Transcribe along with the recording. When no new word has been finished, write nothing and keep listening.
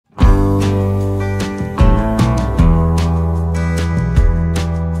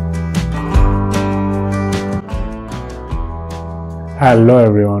Hello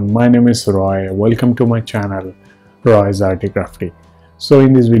everyone, my name is Roy. Welcome to my channel RoysArtyCrafty. So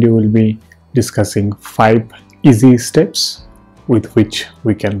in this video we'll be discussing 5 easy steps with which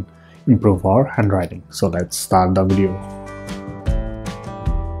we can improve our handwriting. So let's start the video.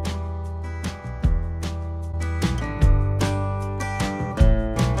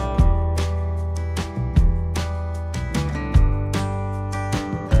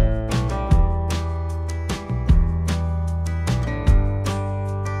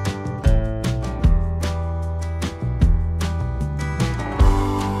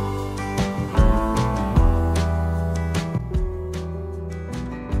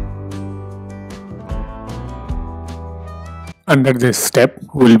 Under this step,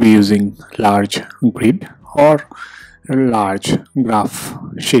 we'll be using large grid or large graph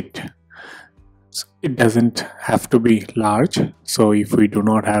sheet. It doesn't have to be large, so if we do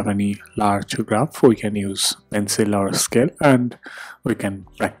not have any large graph, we can use pencil or scale and we can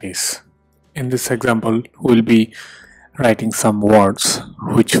practice. In this example, we'll be writing some words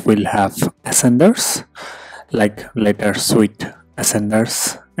which will have ascenders, like letters with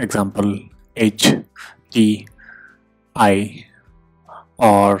ascenders, example H, T, I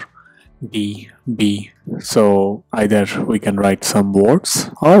or D, B. So either we can write some words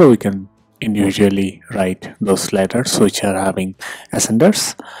or we can individually write those letters which are having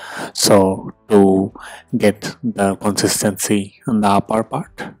ascenders. So to get the consistency on the upper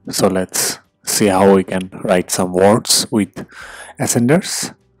part, so let's see how we can write some words with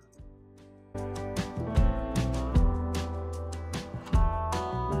ascenders.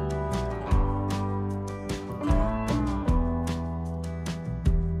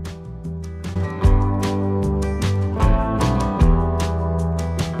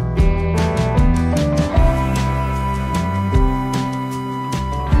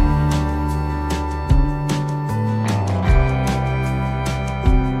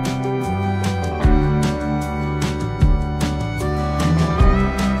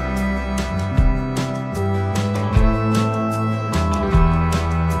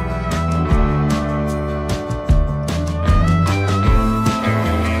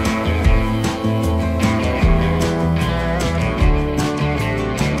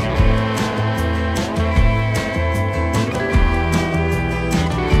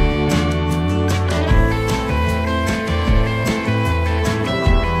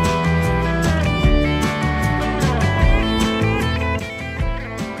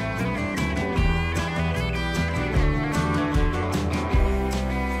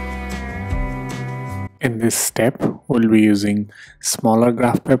 In this step, we'll be using smaller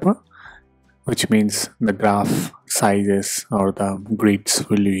graph paper, which means the graph sizes or the grids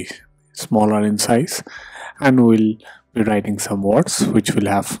will be smaller in size, and we'll be writing some words which will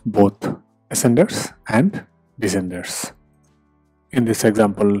have both ascenders and descenders. In this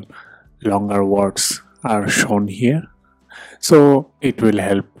example, longer words are shown here, so it will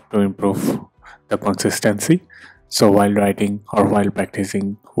help to improve the consistency. So while writing or while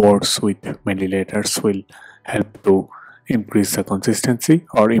practicing, words with many letters will help to increase the consistency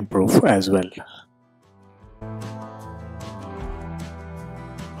or improve as well.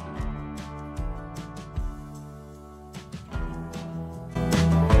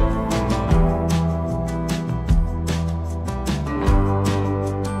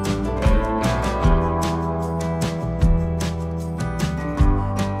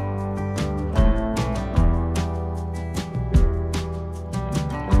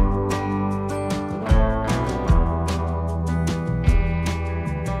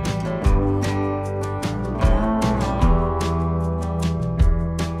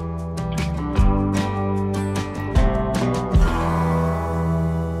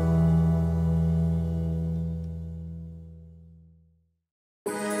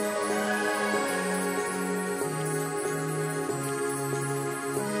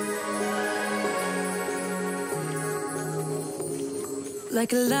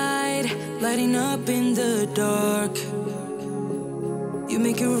 Like a light, lighting up in the dark. You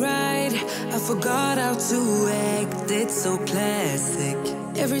make it right, I forgot how to act. It's so classic.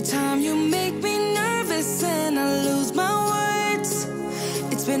 Every time you make me nervous and I lose my words.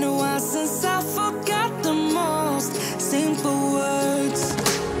 It's been a while since I forgot the most simple words.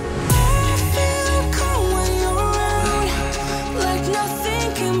 I feel calm when you're around, like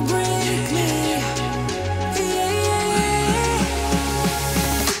nothing can break me.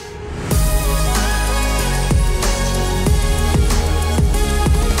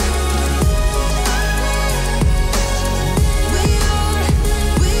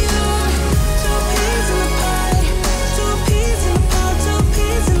 Two peas in the pod, two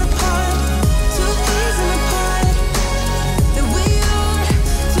peas in the pod, two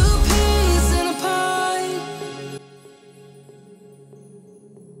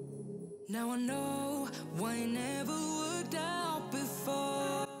Now I know why it never worked out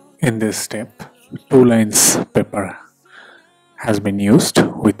before. In this step, 2 lines paper has been used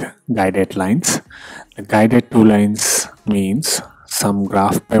with guided lines. The guided 2 lines means some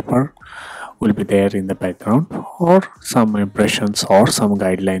graph paper will be there in the background, or some impressions or some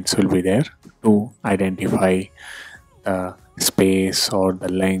guidelines will be there to identify the space or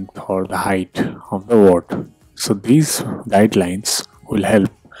the length or the height of the word. So these guidelines will help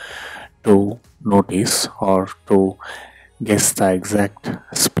to notice or to guess the exact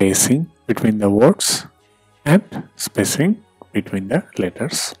spacing between the words and spacing between the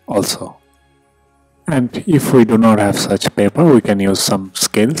letters also. And if we do not have such paper, we can use some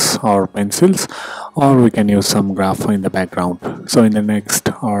scales or pencils, or we can use some graph in the background. So in the next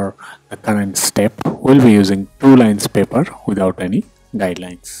or the current step, we'll be using 2 lines paper without any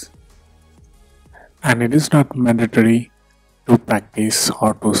guidelines. And it is not mandatory to practice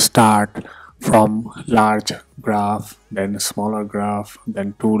or to start from large graph, then smaller graph,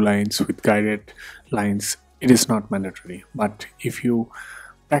 then 2 lines with guided lines. It is not mandatory, but if you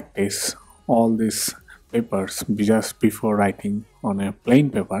practice all these papers just before writing on a plain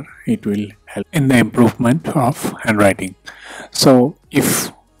paper, it will help in the improvement of handwriting. So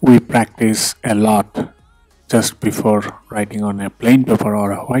if we practice a lot just before writing on a plain paper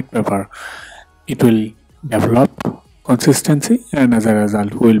or a white paper, it will develop consistency, and as a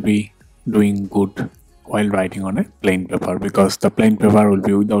result we will be doing good while writing on a plain paper, because the plain paper will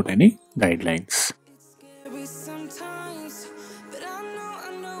be without any guidelines. Scary sometimes, but I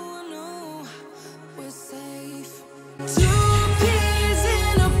know we're safe. Two peas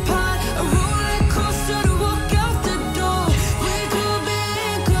in a pod, a roller coaster to walk out the door. We could be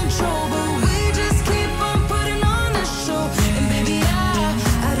in control, but we just keep on putting on a show. And baby,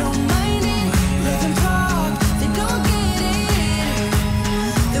 I don't mind it. Let them talk, they don't get it.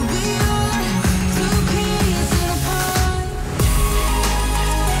 That we are two peas in a pod.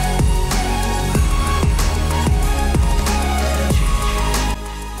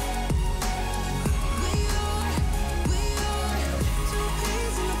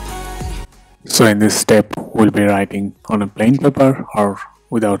 So in this step we'll be writing on a plain paper or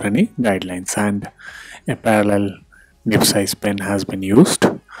without any guidelines, and a parallel nib size pen has been used.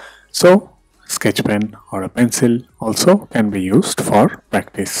 So sketch pen or a pencil also can be used for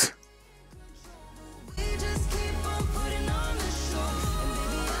practice. We just keep on putting on a show. And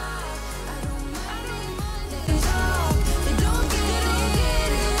baby, I don't mind. Let them talk, they don't get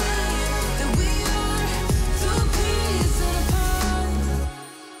it. That we are two peas in a pod.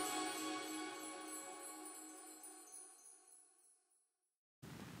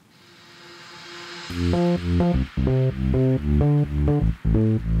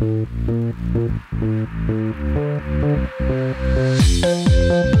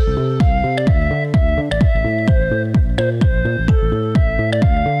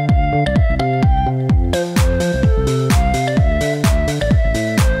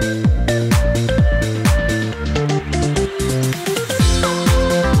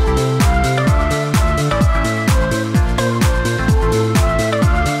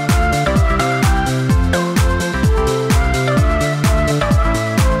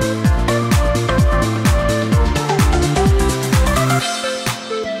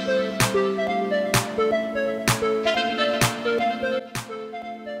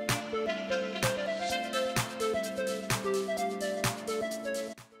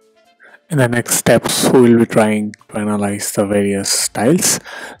 In the next steps, we will be trying to analyze the various styles.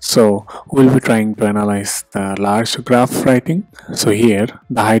 So we will be trying to analyze the large graph writing. So here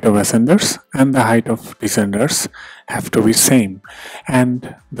the height of ascenders and the height of descenders have to be same,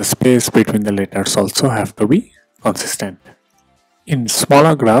 and the space between the letters also have to be consistent. In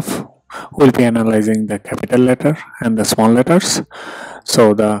smaller graph, we will be analyzing the capital letter and the small letters.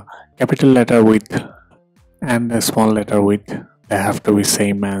 So the capital letter width and the small letter width, they have to be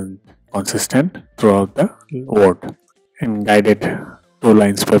same and consistent throughout the word. In guided 2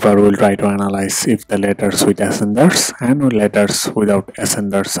 lines paper, we'll try to analyze if the letters with ascenders and letters without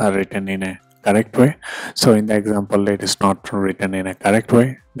ascenders are written in a correct way. So in the example, it is not written in a correct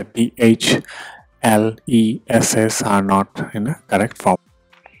way. The TH, L, E, SS are not in a correct form.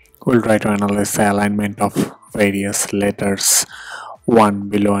 We'll try to analyze the alignment of various letters one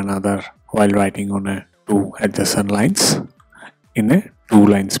below another while writing on a 2 adjacent lines in a 2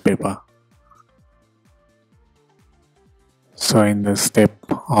 lines paper. So in the step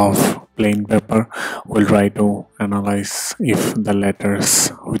of plain paper, we'll try to analyze if the letters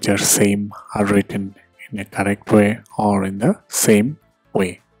which are same are written in a correct way or in the same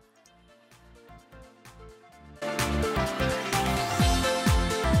way.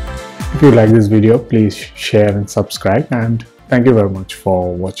 If you like this video, please share and subscribe, and thank you very much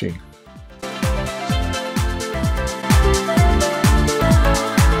for watching.